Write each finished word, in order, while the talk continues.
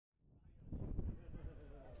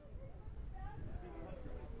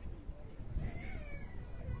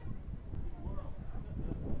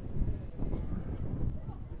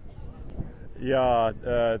Yeah,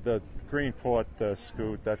 the Greenport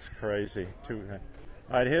scoot, that's crazy. All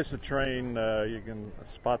right, here's the train. You can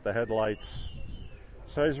spot the headlights.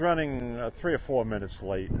 So he's running 3 or 4 minutes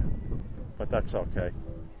late, but that's okay.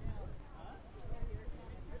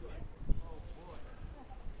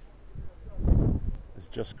 It's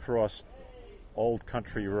just crossed Old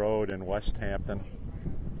Country Road in Westhampton.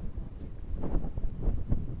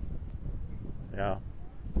 Yeah.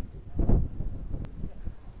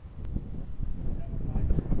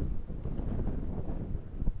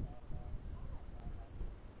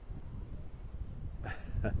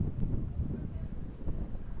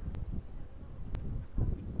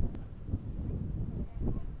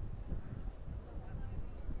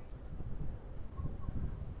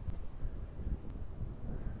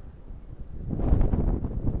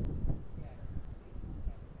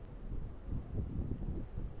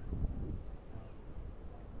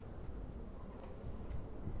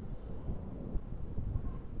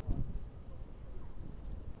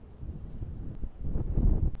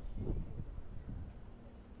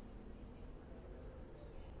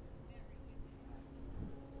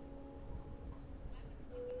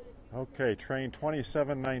 Okay, train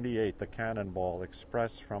 2798, the Cannonball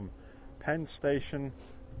Express from Penn Station,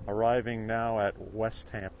 arriving now at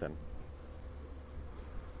Westhampton.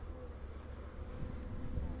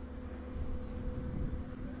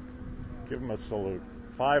 Give him a salute.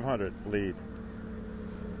 500 lead.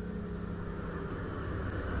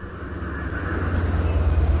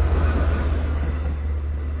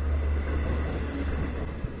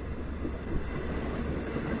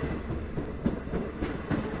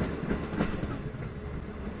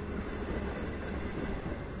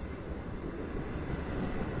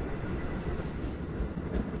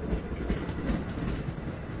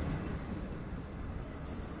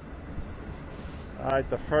 All right,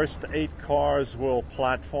 the first 8 cars will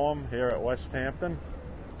platform here at Westhampton.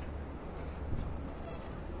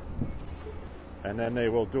 And then they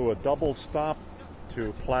will do a double stop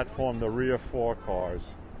to platform the rear 4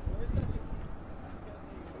 cars.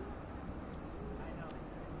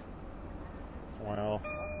 Well,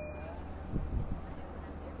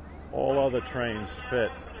 all other trains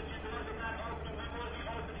fit.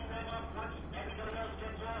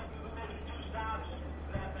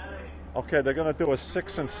 Okay, they're going to do a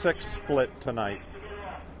 6 and 6 split tonight.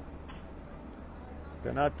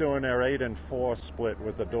 They're not doing their 8 and 4 split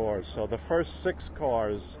with the doors. So the first 6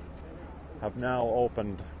 cars have now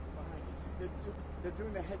opened. They're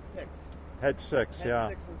doing the head 6. Head 6, head yeah.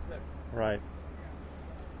 6 and 6. Right.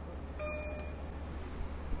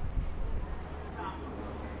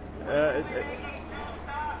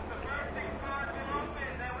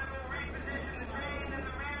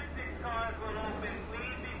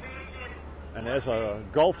 And there's a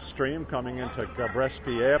Gulf Stream coming into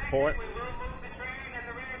Gabreski Airport.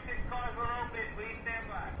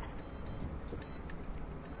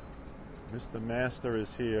 Mr. Master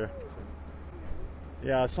is here.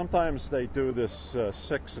 Yeah, sometimes they do this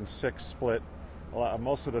 6 and 6 split.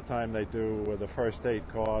 Most of the time they do the first 8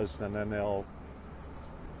 cars, and then they'll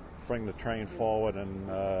bring the train forward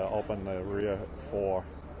and open the rear 4.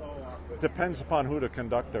 Depends upon who the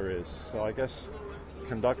conductor is. So I guess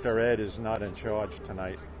Conductor Ed is not in charge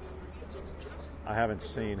tonight. I haven't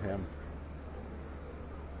seen him.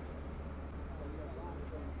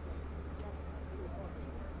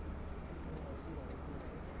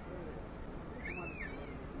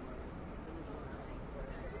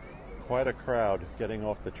 Quite a crowd getting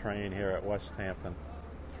off the train here at Westhampton.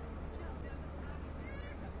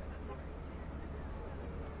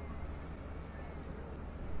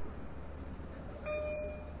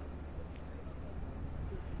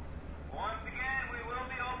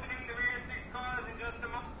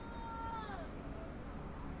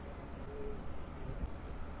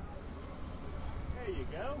 There you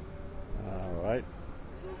go. All right.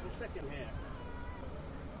 Here's the second half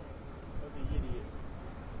of the idiots.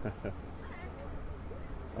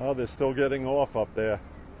 Oh, they're still getting off up there.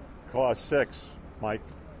 Car 6, Mike.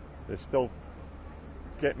 They're still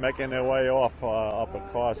making their way off up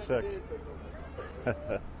at car 6. He's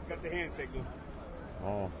got the hand signal.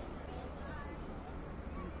 Oh.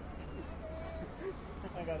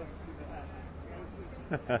 I got him.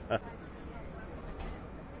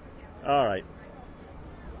 All right.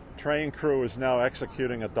 Train crew is now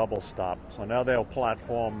executing a double stop. So now they'll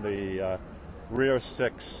platform the rear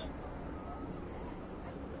 6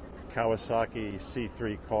 Kawasaki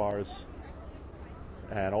C3 cars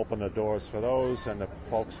and open the doors for those, and the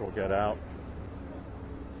folks will get out.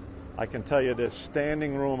 I can tell you there's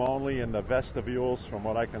standing room only in the vestibules from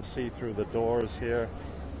what I can see through the doors here.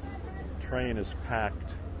 Train is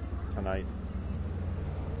packed tonight.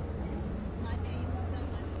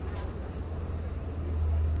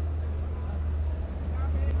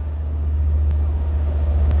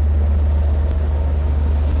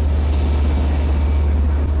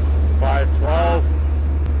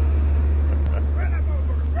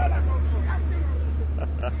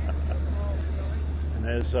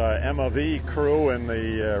 there's MOV crew in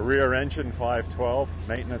the rear engine 512,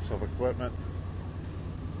 maintenance of equipment.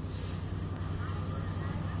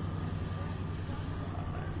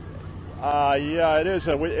 Yeah, it is.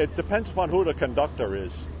 It depends upon who the conductor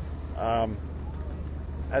is.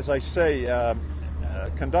 As I say,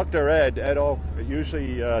 Conductor Ed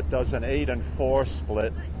usually does an 8 and 4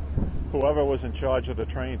 split. Whoever was in charge of the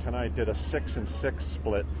train tonight did a 6 and 6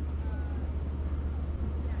 split.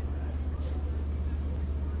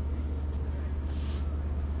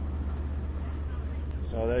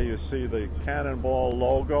 So there you see the Cannonball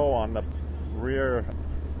logo on the rear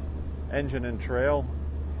engine and trail.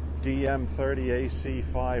 DM30AC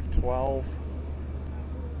 512.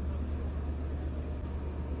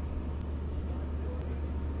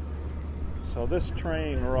 So this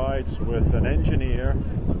train rides with an engineer,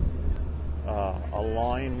 a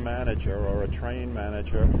line manager or a train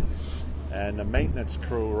manager, and the maintenance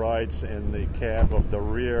crew rides in the cab of the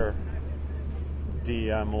rear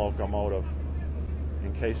DM locomotive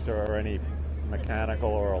in case there are any mechanical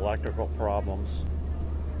or electrical problems.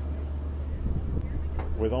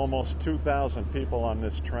 With almost 2,000 people on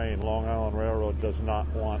this train, Long Island Railroad does not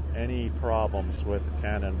want any problems with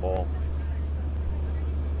Cannonball.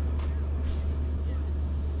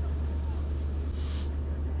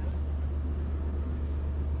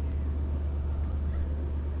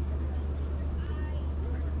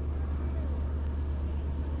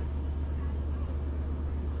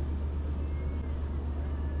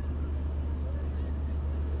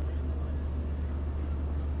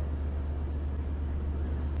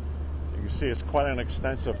 You see it's quite an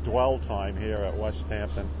extensive dwell time here at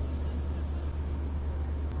Westhampton.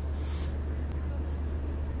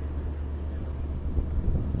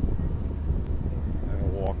 I'll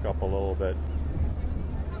walk up a little bit.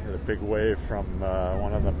 Get a big wave from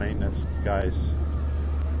one of the maintenance guys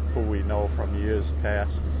who we know from years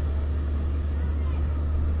past.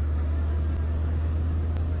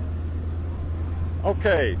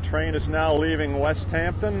 Okay, train is now leaving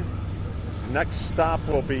Westhampton. Next stop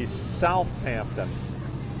will be Southampton,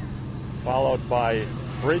 followed by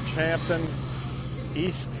Bridgehampton,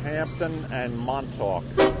 Easthampton, and Montauk.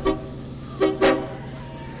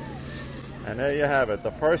 And there you have it,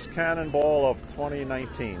 the first Cannonball of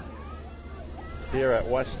 2019 here at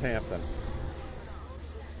Westhampton.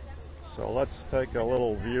 So let's take a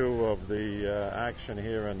little view of the action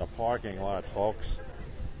here in the parking lot, folks,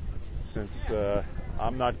 since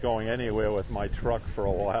I'm not going anywhere with my truck for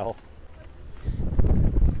a while.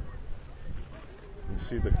 You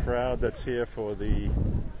see the crowd that's here for the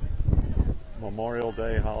Memorial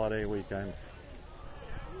Day holiday weekend.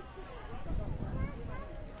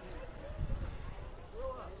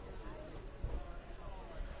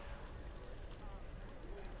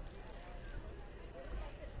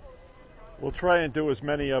 We'll try and do as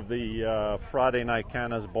many of the Friday night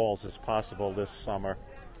cannonballs as possible this summer.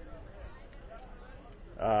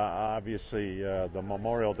 Obviously, the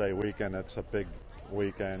Memorial Day weekend, it's a big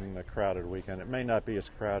weekend, a crowded weekend. It may not be as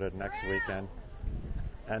crowded next weekend.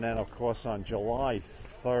 And then, of course, on July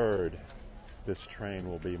 3rd, this train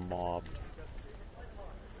will be mobbed.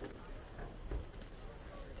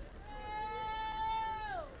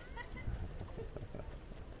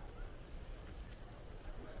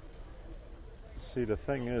 See, the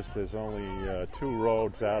thing is, there's only 2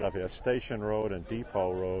 roads out of here, Station Road and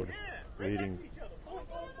Depot Road,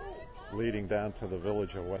 leading down to the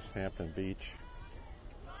village of Westhampton Beach.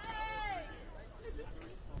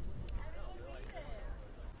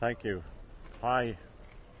 Thank you. Hi.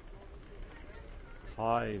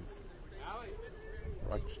 Hi.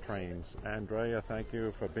 Rex Trains. Andrea, thank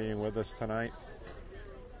you for being with us tonight.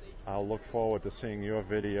 I'll look forward to seeing your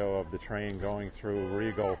video of the train going through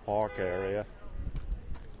Rego Park area.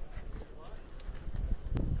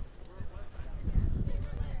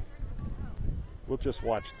 We'll just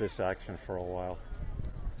watch this action for a while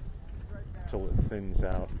till it thins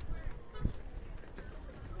out.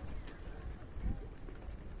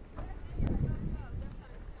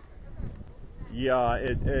 Yeah,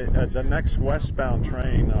 the next westbound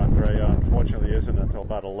train, Andrea, unfortunately isn't until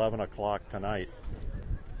about 11 o'clock tonight.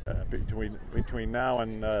 Between now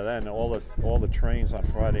and then, all the trains on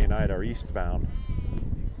Friday night are eastbound.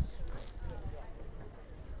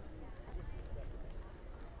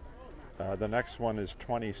 The next one is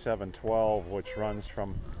 2712, which runs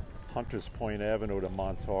from Hunters Point Avenue to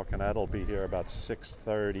Montauk, and that'll be here about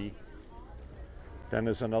 6:30. Then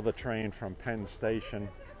there's another train from Penn Station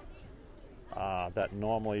that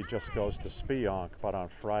normally just goes to Spionk, but on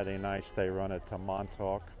Friday nights they run it to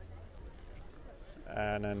Montauk.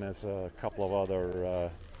 And then there's a couple of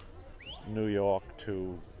other New York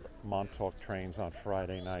to Montauk trains on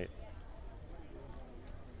Friday night.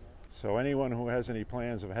 So anyone who has any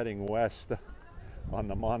plans of heading west on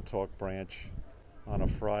the Montauk branch on a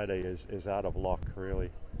Friday is out of luck,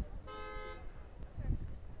 really.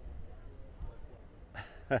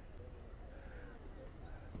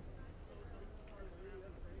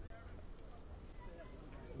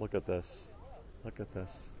 Look at this. Look at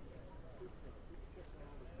this.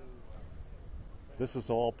 This is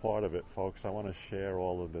all part of it, folks. I want to share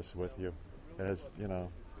all of this with you as, you know,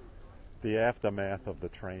 the aftermath of the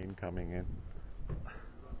train coming in.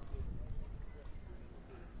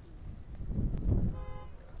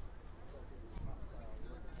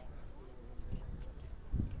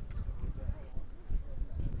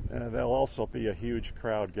 There'll also be a huge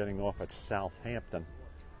crowd getting off at Southampton.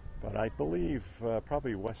 But I believe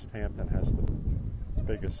probably Westhampton has the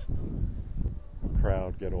biggest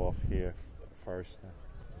crowd get off here first.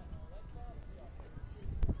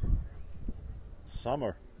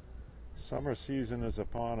 Summer season is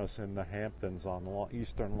upon us in the Hamptons on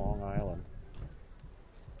eastern Long Island.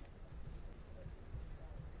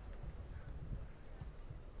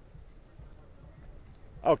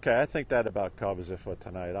 Okay, I think that about covers it for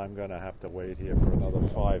tonight. I'm going to have to wait here for another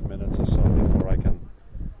 5 minutes or so before I can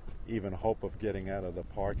even hope of getting out of the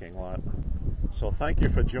parking lot. So thank you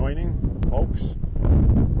for joining, folks.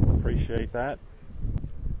 Appreciate that.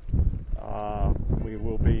 We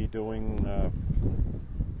will be doing,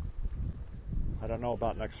 I don't know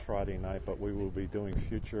about next Friday night, but we will be doing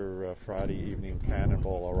future Friday evening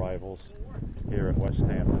Cannonball arrivals here at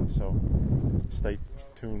Westhampton. So stay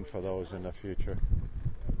tuned for those in the future.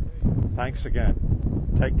 Thanks again.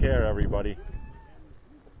 Take care, everybody.